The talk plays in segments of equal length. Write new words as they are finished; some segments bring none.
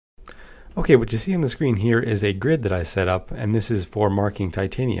Okay, what you see on the screen here is a grid that I set up, and this is for marking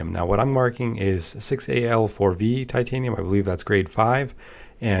titanium. Now what I'm marking is 6AL4V titanium. I believe that's grade 5.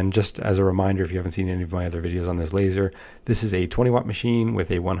 And just as a reminder, if you haven't seen any of my other videos on this laser, this is a 20-watt machine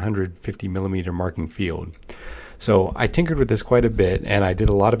with a 150 millimeter marking field. So I tinkered with this quite a bit, and I did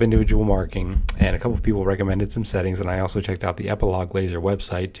a lot of individual marking, and a couple of people recommended some settings, and I also checked out the Epilogue Laser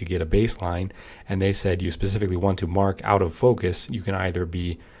website to get a baseline, and they said you specifically want to mark out of focus. You can either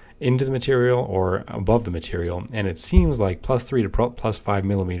be into the material or above the material, and it seems like +3 to +5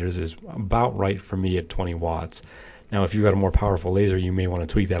 millimeters is about right for me at 20 watts. Now if you've got a more powerful laser, you may want to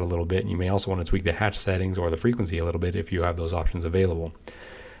tweak that a little bit, and you may also want to tweak the hatch settings or the frequency a little bit if you have those options available.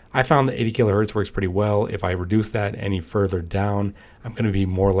 I found that 80 kilohertz works pretty well. If I reduce that any further down, I'm going to be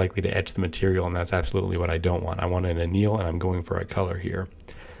more likely to etch the material, and that's absolutely what I don't want. I want an anneal, and I'm going for a color here.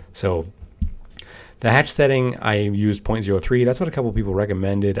 So the hatch setting, I used 0.03. That's what a couple of people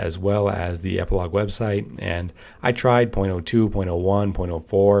recommended, as well as the Epilogue website. And I tried 0.02, 0.01,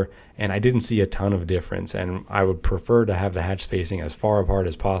 0.04, and I didn't see a ton of difference. And I would prefer to have the hatch spacing as far apart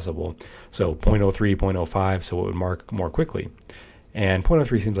as possible. So 0.03, 0.05, so it would mark more quickly. And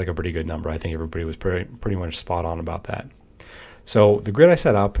 0.03 seems like a pretty good number. I think everybody was pretty much spot on about that. So the grid I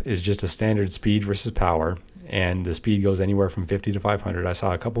set up is just a standard speed versus power, and the speed goes anywhere from 50 to 500. I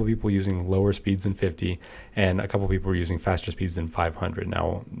saw a couple of people using lower speeds than 50, and a couple of people were using faster speeds than 500.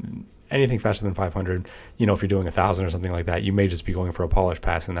 Now, anything faster than 500, you know, if you're doing 1,000 or something like that, you may just be going for a polish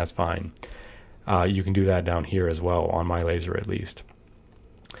pass, and that's fine. You can do that down here as well, on my laser at least.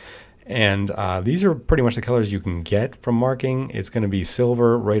 And these are pretty much the colors you can get from marking. It's going to be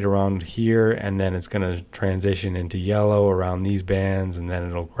silver right around here, and then it's going to transition into yellow around these bands, and then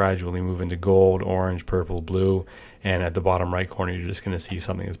it'll gradually move into gold, orange, purple, blue, and at the bottom right corner you're just going to see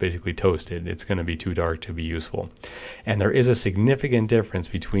something that's basically toasted. It's going to be too dark to be useful. And there is a significant difference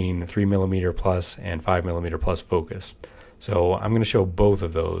between 3mm plus and 5mm plus focus. So I'm going to show both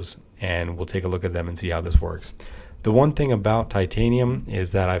of those, and we'll take a look at them and see how this works. The one thing about titanium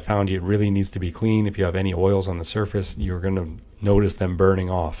is that I found it really needs to be clean. If you have any oils on the surface, you're going to notice them burning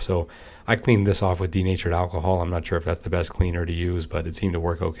off. So I cleaned this off with denatured alcohol. I'm not sure if that's the best cleaner to use, but it seemed to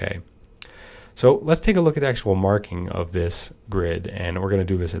work okay. So let's take a look at actual marking of this grid, and we're going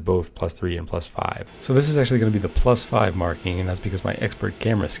to do this at both +3 and +5. So this is actually going to be the +5 marking, and that's because my expert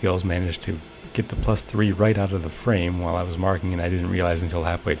camera skills managed to get the +3 right out of the frame while I was marking, and I didn't realize until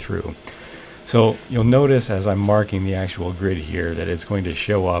halfway through. So you'll notice as I'm marking the actual grid here that it's going to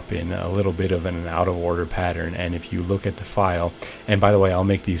show up in a little bit of an out of order pattern. And if you look at the file, and by the way, I'll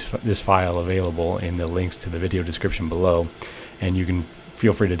make this file available in the links to the video description below, and you can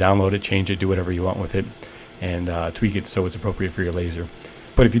feel free to download it, change it, do whatever you want with it, and tweak it so it's appropriate for your laser.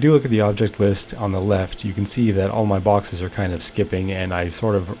 But if you do look at the object list on the left, you can see that all my boxes are kind of skipping, and I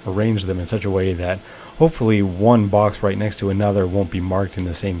sort of arranged them in such a way that hopefully one box right next to another won't be marked in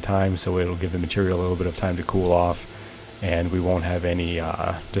the same time, so it'll give the material a little bit of time to cool off, and we won't have any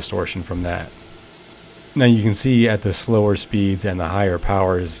distortion from that. Now you can see at the slower speeds and the higher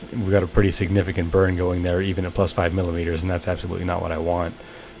powers, we've got a pretty significant burn going there even at +5mm, and that's absolutely not what I want.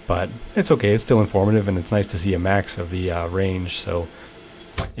 But it's okay, it's still informative, and it's nice to see a max of the range. So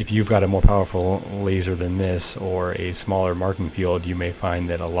if you've got a more powerful laser than this or a smaller marking field, you may find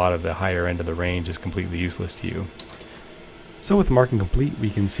that a lot of the higher end of the range is completely useless to you. So with marking complete,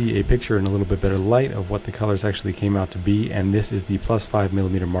 we can see a picture in a little bit better light of what the colors actually came out to be, and this is the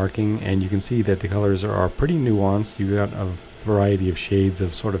 +5mm marking, and you can see that the colors are pretty nuanced. You've got a variety of shades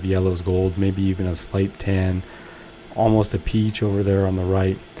of sort of yellows, gold, maybe even a slight tan, almost a peach over there on the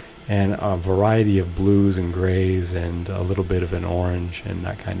right, and a variety of blues and grays and a little bit of an orange and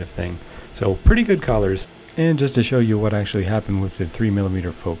that kind of thing. So pretty good colors. And just to show you what actually happened with the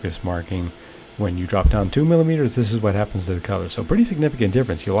 3mm focus marking, when you drop down 2mm, this is what happens to the color. So pretty significant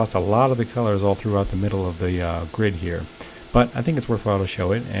difference. You lost a lot of the colors all throughout the middle of the grid here. But I think it's worthwhile to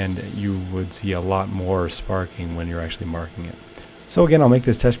show it, and you would see a lot more sparking when you're actually marking it. So again, I'll make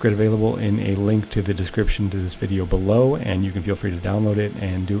this test grid available in a link to the description to this video below, and you can feel free to download it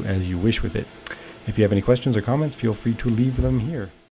and do as you wish with it. If you have any questions or comments, feel free to leave them here.